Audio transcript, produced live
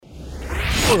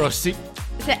U Rossi.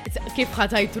 Kif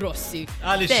ħatajt Rossi?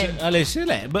 Għalix,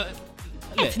 le,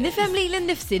 Nifhem li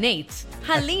l-nifsi ngħid.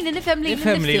 Ħallini nifhem li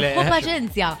l-nifsi u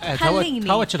paċenzja. Ħallini.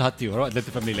 Ħawaċ il-ħatti juru, għadlet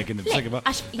tifhem li l-nifsi.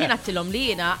 Għax jien għattilhom li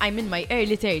jiena I'm in my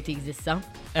early 30s issa.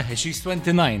 She's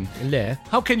 29. Le.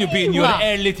 How can you be in your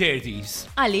early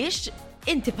 30s? Għaliex,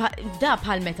 inti da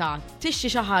bħal meta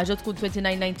tixxi xi ħaġa tkun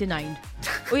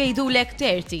 29.99 u jgħidulek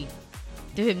 30.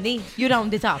 Tifhimni? You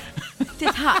round it up.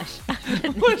 Titħax.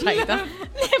 Le,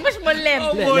 mux mollem.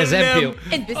 L-eżempju.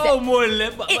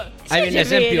 Mollem. Għajmin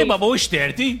eżempju. Imma mux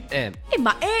 30.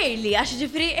 Imma early, għax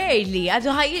ġifri early,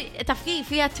 għadu ħaj taf kif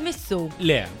jgħat missu.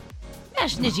 Le.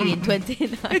 Għax niġi in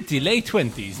 29. Inti late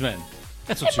 20s, man.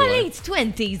 Imma late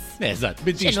 20s. Eżat,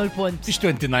 xinu l-punt? Biex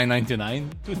 29.99,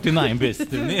 29 bis.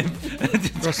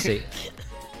 Rossi,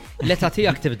 l-età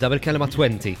tiegħek tibda bil-kelma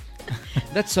 20.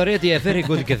 That's already a very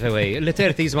good giveaway.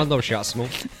 L-30s m'għandhomx jaqsmu.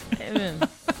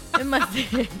 Imma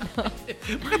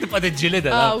Ma tibqa'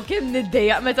 tiġġielida. Kemm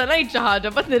niddejjaq meta ngħid xi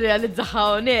ħaġa bad nirrealizzaha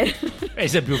hawnhekk.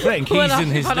 Eżempju, Frank, he's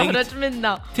in his late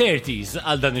minna. 30s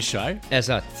għal dan ix-xahar.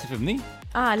 Eżatt. Tifhimni?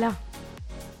 La.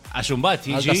 Għax imbagħad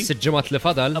Għal jiġi. s-sġimat li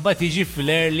fadal. Imbagħad jiġi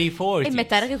fl-early 40s. Imma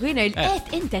tara kif jien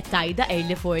inti tajda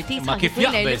early 40s. Ma kif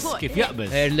jaqbes, kif jaqbes.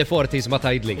 Early 40s ma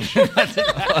tajdlix.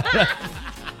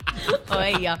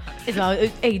 Ejja, isma'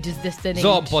 age is destiny.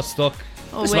 Zob postok.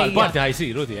 Isma' l-parti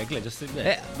ħajsiru tiegħek, le ġust.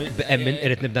 Emmin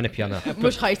irrid nibda nippjana.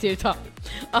 Mhux ħajsir ta'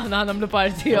 aħna nagħmlu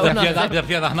parti jew Da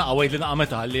pjana aħna qawejt li naqa'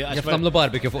 meta ħalli. Jaf nagħmlu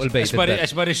barbecue fuq il-bejt.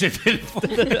 Għax bari il-telefon.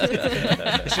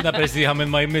 Xina persi ħamil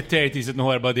ma mid-30s innu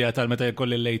ħarba dija tal-meta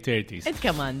jkolli late 30s. Int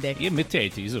kemm għandek? Jien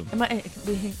mid-30s. Ma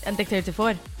għandek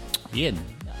 34? Jien.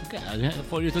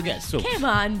 For you to guess.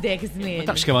 Kemm għandek żmien?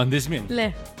 Tafx kemm għandi żmien.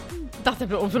 Le. Taħseb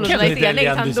fil-ġurnajti għalek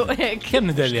għandu hekk.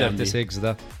 Kemm nidelli għandi? 36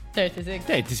 da. 36.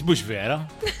 30 mhux vera.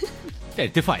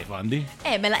 35 għandi.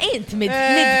 Mela int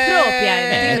mid-propja.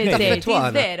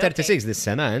 Taffetwana. 36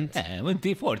 dis-sena ent.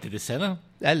 Inti 40 dis-sena.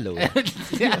 Allura.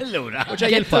 Allura.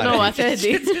 Uġaj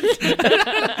il-parti.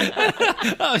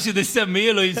 Xi dissemmi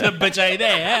jilu jisebbeċ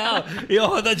għajnej,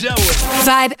 joħoda ġewwa.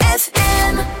 Vibe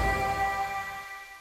FM.